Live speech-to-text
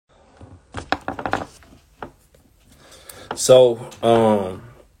So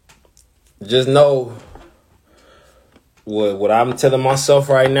just know what I'm telling myself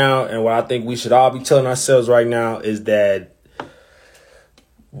right now, and what I think we should all be telling ourselves right now, is that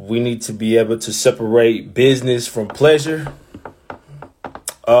we need to be able to separate business from pleasure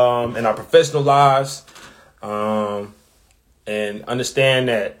in our professional lives, and understand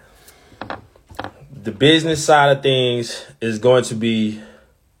that the business side of things is going to be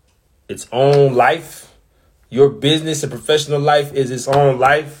its own life. Your business and professional life is its own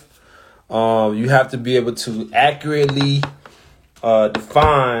life. You have to be able to accurately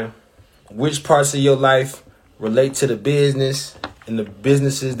define which parts of your life relate to the business and the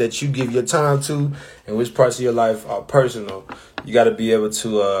businesses that you give your time to, and which parts of your life are personal. You got to be able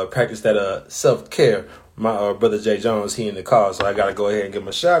to practice that self-care. My brother Jay Jones, he in the car, so I got to go ahead and give him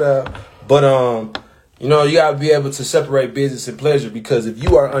a shout out. But you got to be able to separate business and pleasure, because if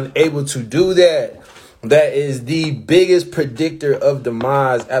you are unable to do that, that is the biggest predictor of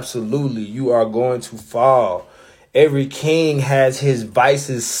demise. Absolutely. You are going to fall. Every king has his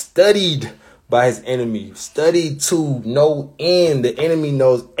vices studied by his enemy, studied to no end. The enemy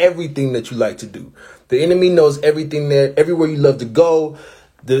knows everything that you like to do. The enemy knows everything that everywhere you love to go.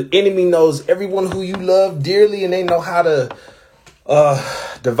 The enemy knows everyone who you love dearly, and they know how to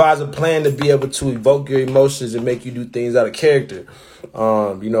devise a plan to be able to evoke your emotions and make you do things out of character.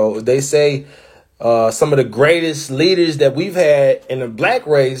 They say some of the greatest leaders that we've had in the black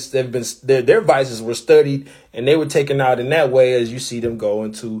race, they've been their vices were studied, and they were taken out in that way, as you see them go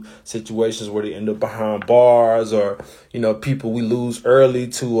into situations where they end up behind bars, or people we lose early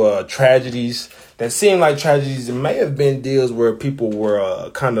to tragedies that seem like tragedies. It may have been deals where people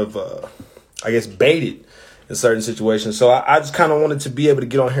were baited in certain situations. So I just kind of wanted to be able to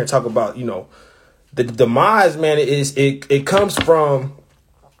get on here and talk about the demise, man. It comes from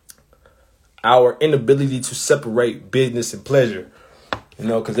our inability to separate business and pleasure,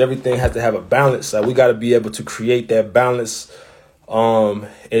 because everything has to have a balance. We got to be able to create that balance,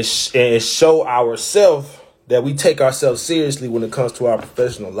 and show ourselves that we take ourselves seriously when it comes to our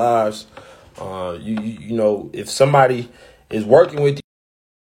professional lives. If somebody is working with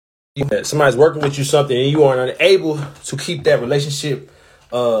you, somebody's working with you something, and you are unable to keep that relationship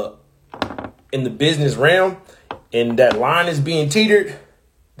in the business realm, and that line is being teetered,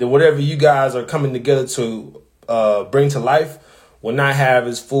 then whatever you guys are coming together to bring to life will not have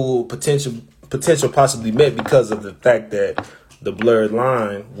its full potential possibly met, because of the fact that the blurred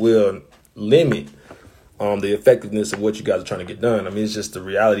line will limit the effectiveness of what you guys are trying to get done. I mean, it's just the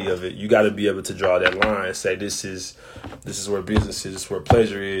reality of it. You got to be able to draw that line and say, this is where business is, this is where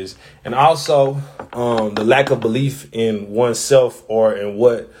pleasure is. And also the lack of belief in oneself or in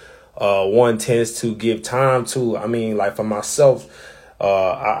what one tends to give time to. I mean, like for myself,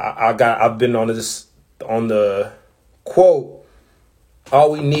 I've been on the quote,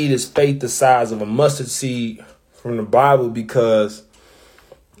 all we need is faith the size of a mustard seed from the Bible, because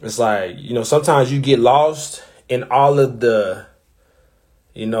it's like, sometimes you get lost in all of the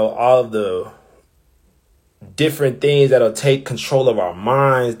different things that'll take control of our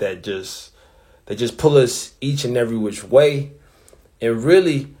minds, that just pull us each and every which way. And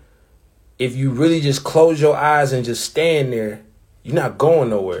really, if you really just close your eyes and just stand there, you're not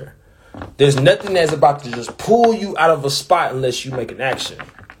going nowhere. There's nothing that's about to just pull you out of a spot unless you make an action.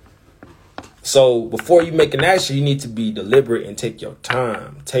 So before you make an action, you need to be deliberate and take your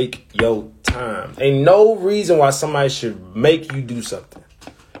time. Take your time. Ain't no reason why somebody should make you do something.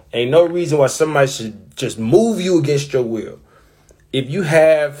 Ain't no reason why somebody should just move you against your will. If you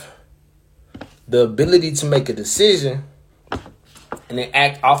have the ability to make a decision and then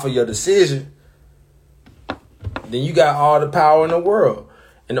act off of your decision, then you got all the power in the world.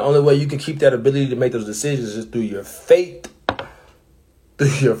 And the only way you can keep that ability to make those decisions is through your faith.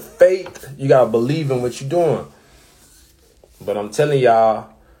 Through your faith, you got to believe in what you're doing. But I'm telling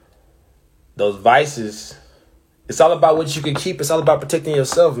y'all, those vices, it's all about what you can keep. It's all about protecting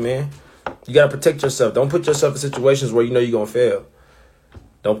yourself, man. You got to protect yourself. Don't put yourself in situations where you know you're going to fail.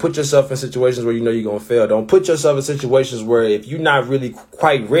 Don't put yourself in situations where you know you're going to fail. Don't put yourself in situations where if you're not really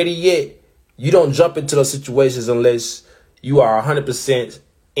quite ready yet, you don't jump into those situations unless you are 100%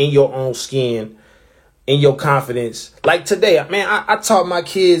 in your own skin, in your confidence. Like today, man, I taught my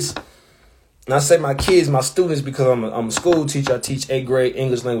kids, and I say my kids, my students, because I'm a school teacher. I teach 8th grade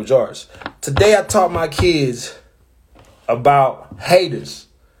English language arts. Today, I taught my kids about haters.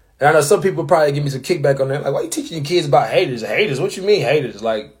 And I know some people probably give me some kickback on that. Like, why are you teaching your kids about haters? Haters? What you mean haters?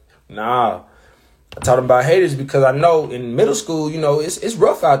 Like, nah. I taught them about haters because I know in middle school, it's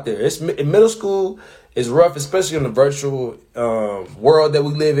rough out there. In middle school, it's rough, especially in the virtual world that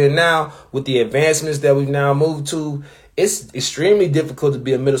we live in now, with the advancements that we've now moved to. it's extremely difficult to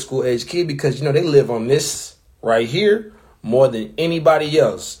be a middle school age kid because, they live on this right here more than anybody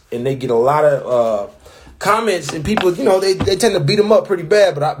else. And they get a lot of comments, and people, they tend to beat them up pretty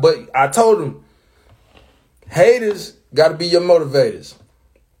bad. But I told them, haters got to be your motivators.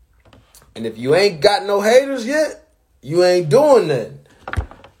 And if you ain't got no haters yet, you ain't doing nothing.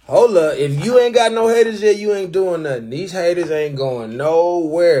 Hold up. If you ain't got no haters yet, you ain't doing nothing. These haters ain't going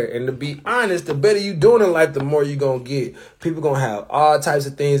nowhere. And to be honest, the better you doing in life, the more you going to get. People going to have all types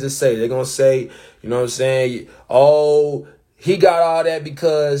of things to say. They're going to say, you know what I'm saying? Oh, he got all that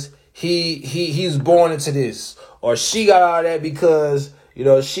because he was born into this. Or she got all that because,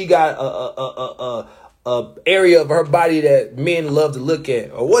 she got a area of her body that men love to look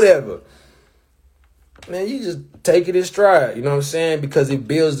at. Or whatever. Man, you just take it in stride, you know what I'm saying? Because it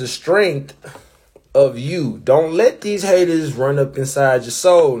builds the strength of you. Don't let these haters run up inside your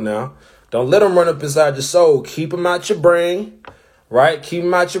soul now. Don't let them run up inside your soul. Keep them out your brain, right? Keep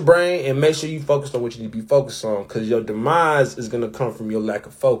them out your brain and make sure you focus on what you need to be focused on, because your demise is going to come from your lack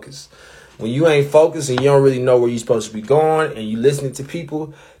of focus. When you ain't focused and you don't really know where you're supposed to be going, and you listening to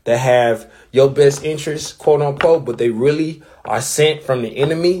people that have your best interests, quote unquote, but they really are sent from the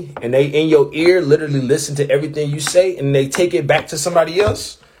enemy, and they in your ear literally listen to everything you say, and they take it back to somebody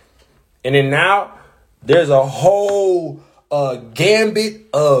else. And then now there's a whole gambit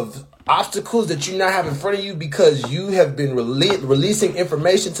of obstacles that you now have in front of you because you have been releasing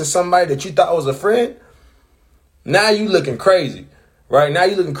information to somebody that you thought was a friend. Now you looking crazy. Right now,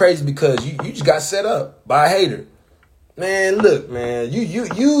 you're looking crazy because you just got set up by a hater. Man, look, man,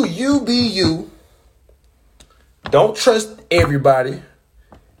 you be you. Don't trust everybody.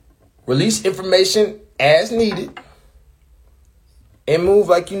 Release information as needed. And move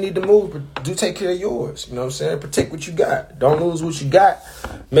like you need to move. But do take care of yours. You know what I'm saying? Protect what you got. Don't lose what you got.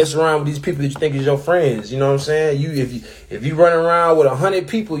 Mess around with these people that you think is your friends. You know what I'm saying? If you run around with 100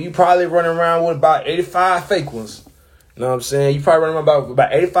 people, you probably run around with about 85 fake ones. You know what I'm saying? You probably run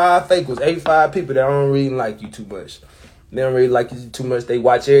about 85 fake ones, 85 people that don't really like you too much. They don't really like you too much. They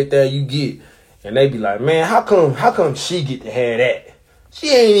watch everything you get. And they be like, man, how come she get to have that? She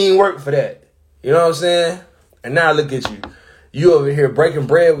ain't even work for that. You know what I'm saying? And now look at you. You over here breaking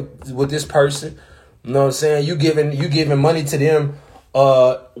bread with this person. You know what I'm saying? You giving money to them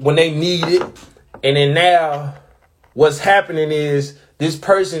when they need it. And then now what's happening is this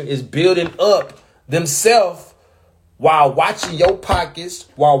person is building up themselves while watching your pockets,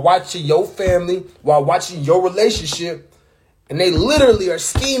 while watching your family, while watching your relationship. And they literally are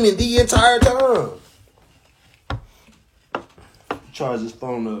scheming the entire time. Charge this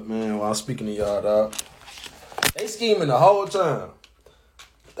phone up, man, while I'm speaking to y'all, dog. They scheming the whole time.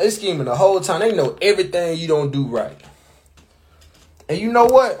 They know everything you don't do right. And you know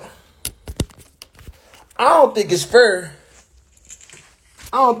what? I don't think it's fair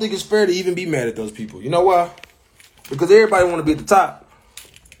to even be mad at those people. You know why? Because everybody want to be at the top.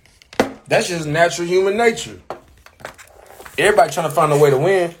 That's just natural human nature. Everybody trying to find a way to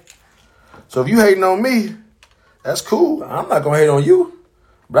win. So if you hating on me, that's cool. I'm not going to hate on you.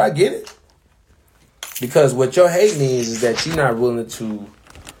 But I get it. Because what your hate means is that you're not willing to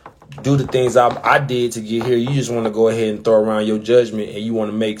do the things I did to get here. You just want to go ahead and throw around your judgment, and you want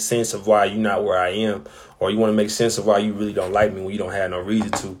to make sense of why you're not where I am. Or you want to make sense of why you really don't like me when you don't have no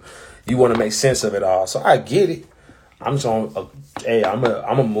reason to. You want to make sense of it all. So I get it. I'm just I'm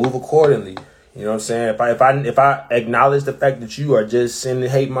gonna move accordingly. You know what I'm saying? If I acknowledge the fact that you are just sending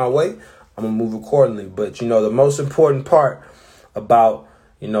hate my way, I'm gonna move accordingly. But the most important part about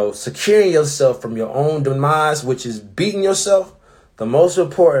securing yourself from your own demise, which is beating yourself, the most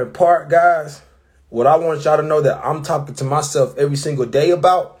important part, guys, what I want y'all to know that I'm talking to myself every single day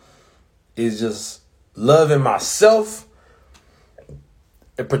about is just loving myself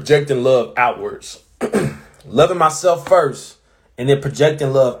and projecting love outwards. Loving myself first and then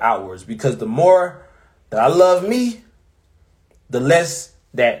projecting love outwards. Because the more that I love me, the less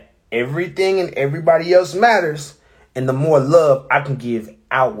that everything and everybody else matters, and the more love I can give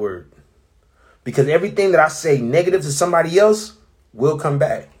outward. Because everything that I say negative to somebody else will come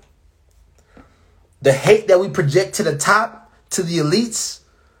back. The hate that we project to the top, to the elites,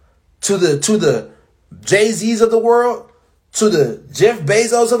 to the Jay-Z's of the world, to the Jeff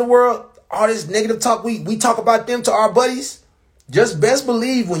Bezos of the world, all this negative talk we talk about them to our buddies, just best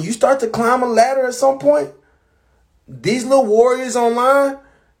believe when you start to climb a ladder at some point, these little warriors online,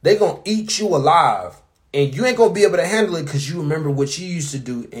 they going to eat you alive. And you ain't going to be able to handle it because you remember what you used to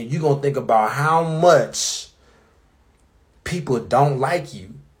do, and you're going to think about how much people don't like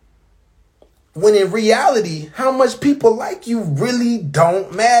you. When in reality, how much people like you really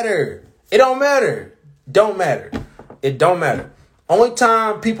don't matter. It don't matter. Don't matter. It don't matter. Only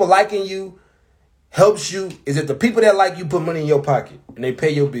time people liking you helps you is if the people that like you put money in your pocket and they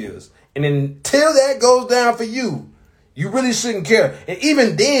pay your bills. And until that goes down for you, you really shouldn't care. And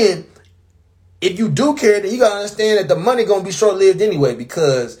even then, if you do care, then you got to understand that the money going to be short-lived anyway,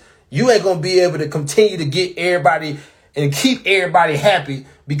 because you ain't going to be able to continue to get everybody and keep everybody happy,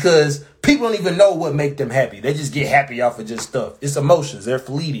 because people don't even know what make them happy. They just get happy off of just stuff. It's emotions. They're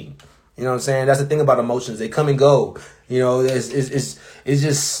fleeting. You know what I'm saying? That's the thing about emotions. They come and go. You know, it's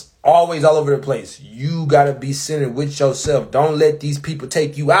just always all over the place. You got to be centered with yourself. Don't let these people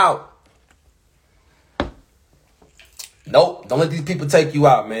take you out. Nope. Don't let these people take you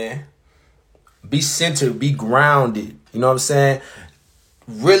out, man. Be centered. Be grounded. You know what I'm saying?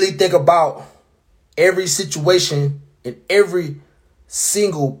 Really think about every situation and every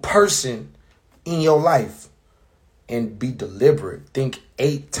single person in your life and be deliberate. Think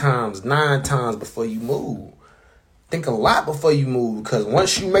 8 times, 9 times before you move. Think a lot before you move, because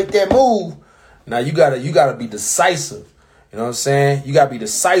once you make that move, now you gotta be decisive. You know what I'm saying? You gotta be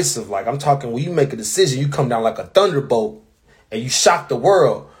decisive. Like, I'm talking, when you make a decision, you come down like a thunderbolt and you shock the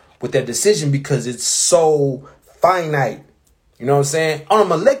world with that decision, because it's so finite. You know what I'm saying? On a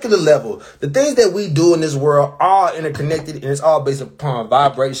molecular level, the things that we do in this world are interconnected, and it's all based upon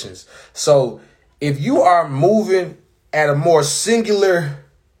vibrations. So if you are moving at a more singular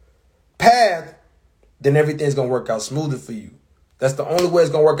path, then everything's going to work out smoother for you. That's the only way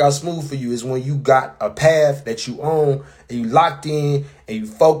it's going to work out smooth for you, is when you got a path that you own and you locked in and you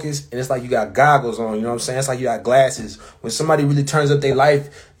focus, and it's like you got goggles on, you know what I'm saying? It's like you got glasses. When somebody really turns up their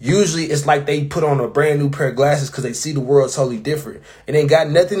life, usually it's like they put on a brand new pair of glasses because they see the world totally different. It ain't got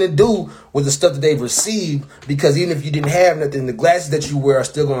nothing to do with the stuff that they've received, because even if you didn't have nothing, the glasses that you wear are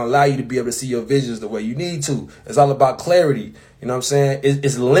still going to allow you to be able to see your visions the way you need to. It's all about clarity. You know what I'm saying?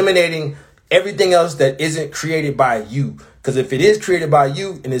 It's eliminating everything else that isn't created by you. Because if it is created by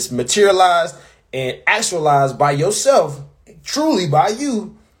you and it's materialized and actualized by yourself, truly by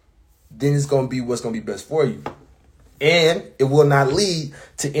you, then it's going to be what's going to be best for you. And it will not lead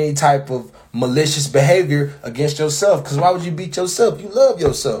to any type of malicious behavior against yourself. Because why would you beat yourself? You love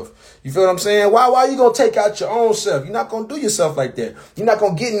yourself. You feel what I'm saying? Why are you going to take out your own self? You're not going to do yourself like that. You're not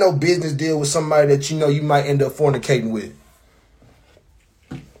going to get in no business deal with somebody that you know you might end up fornicating with.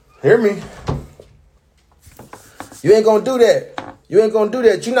 Hear me? You ain't gonna do that. You ain't gonna do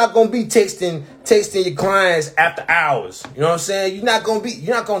that. You're not gonna be texting your clients after hours. You know what I'm saying? You're not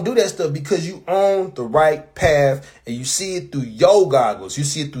gonna do that stuff, because you own the right path and you see it through your goggles. You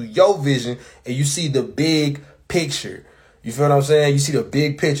see it through your vision, and you see the big picture. You feel what I'm saying? You see the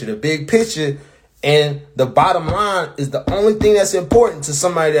big picture. The big picture and the bottom line is the only thing that's important to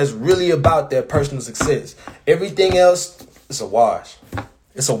somebody that's really about their personal success. Everything else is a wash.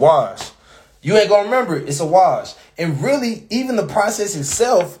 It's a wash. You ain't gonna remember it. It's a wash. And really, even the process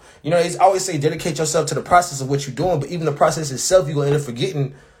itself, you know, it's always say dedicate yourself to the process of what you're doing. But even the process itself, you're going to end up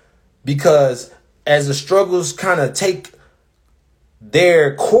forgetting, because as the struggles kind of take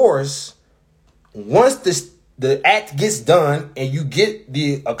their course, once the act gets done and you get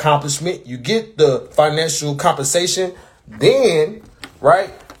the accomplishment, you get the financial compensation, then,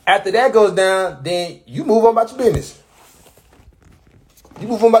 right, after that goes down, then you move on about your business. You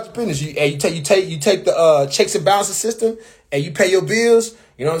move on about your business. You take the checks and balances system, and you pay your bills.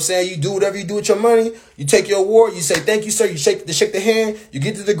 You know what I'm saying? You do whatever you do with your money. You take your award. You say, thank you, sir. You shake the hand. You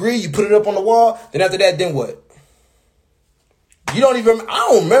get the degree. You put it up on the wall. Then after that, then what? I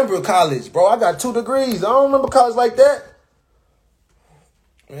don't remember college, bro. I got 2 degrees. I don't remember college like that.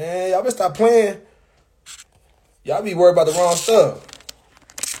 Man, y'all better stop playing. Y'all be worried about the wrong stuff.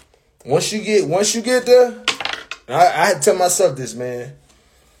 Once you get there, I had to tell myself this, man.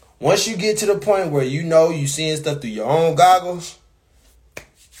 Once you get to the point where you know you seeing stuff through your own goggles,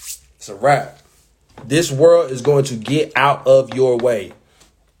 it's a wrap. This world is going to get out of your way.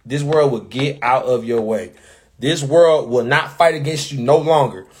 This world will get out of your way. This world will not fight against you no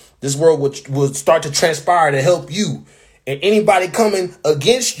longer. This world will start to transpire to help you. And anybody coming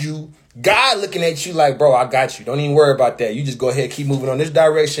against you, God looking at you like, bro, I got you. Don't even worry about that. You just go ahead, keep moving on this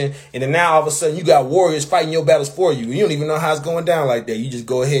direction. And then now all of a sudden you got warriors fighting your battles for you. You don't even know how it's going down like that. You just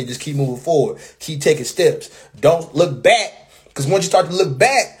go ahead, just keep moving forward. Keep taking steps. Don't look back. Because once you start to look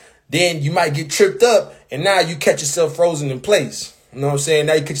back, then you might get tripped up. And now you catch yourself frozen in place. You know what I'm saying?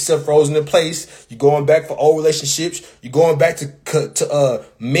 Now you catch yourself frozen in place. You're going back for old relationships. You're going back to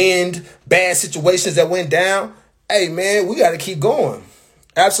mend bad situations that went down. Hey, man, we got to keep going.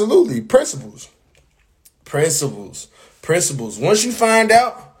 Absolutely. Principles. Once you find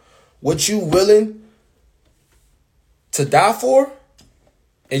out what you willing to die for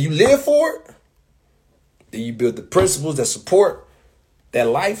and you live for it, then you build the principles that support that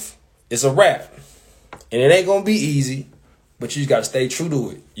life, it's a wrap. And it ain't going to be easy, but you just got to stay true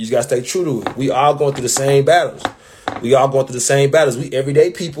to it. You just got to stay true to it. We all going through the same battles. We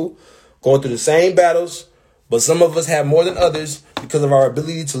everyday people going through the same battles, but some of us have more than others because of our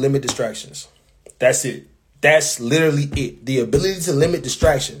ability to limit distractions. That's it. That's literally it. The ability to limit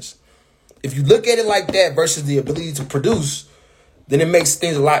distractions. If you look at it like that versus the ability to produce, then it makes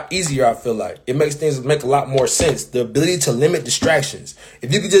things a lot easier, I feel like. It makes things make a lot more sense. The ability to limit distractions.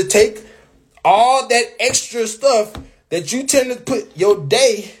 If you could just take all that extra stuff that you tend to put your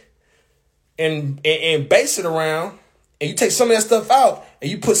day and base it around, and you take some of that stuff out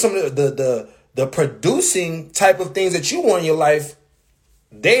and you put some of the producing type of things that you want in your life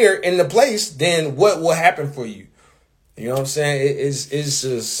there in the place, then what will happen for you? You know what I'm saying? It's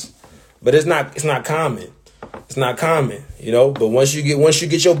just, but it's not common. It's not common, you know. But once you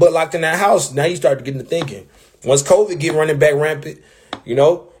get your butt locked in that house, now you start to get into thinking. Once COVID get running back rampant, you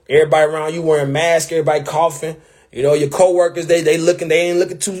know, everybody around you wearing masks, everybody coughing, you know, your coworkers they ain't looking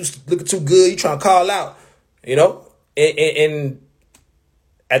too good. You trying to call out, you know, and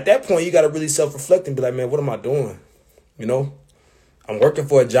at that point you got to really self-reflect and be like, man, what am I doing? You know, I'm working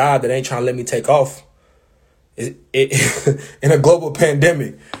for a job that ain't trying to let me take off. In a global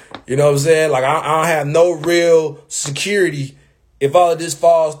pandemic. You know what I'm saying? Like, I don't have no real security if all of this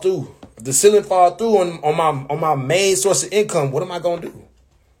falls through. If the ceiling falls through on my main source of income, what am I going to do?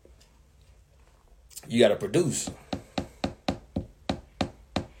 You got to produce.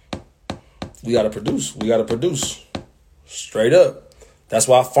 We got to produce. Straight up. That's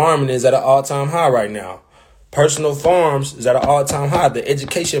why farming is at an all-time high right now. Personal farms is at an all-time high. The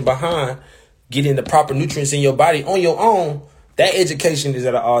education behind getting the proper nutrients in your body on your own, that education is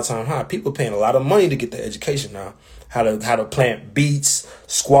at an all-time high. People paying a lot of money to get the education now. How to plant beets,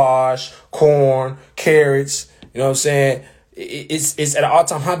 squash, corn, carrots. You know what I'm saying? It's at an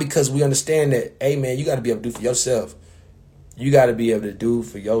all-time high because we understand that, hey, man, you got to be able to do for yourself. You got to be able to do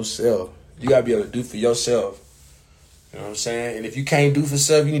for yourself. You got to be able to do for yourself. You know what I'm saying? And if you can't do for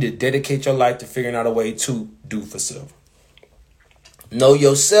self, you need to dedicate your life to figuring out a way to do for self. Know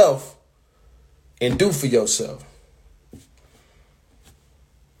yourself and do for yourself.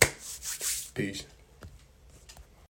 Peace.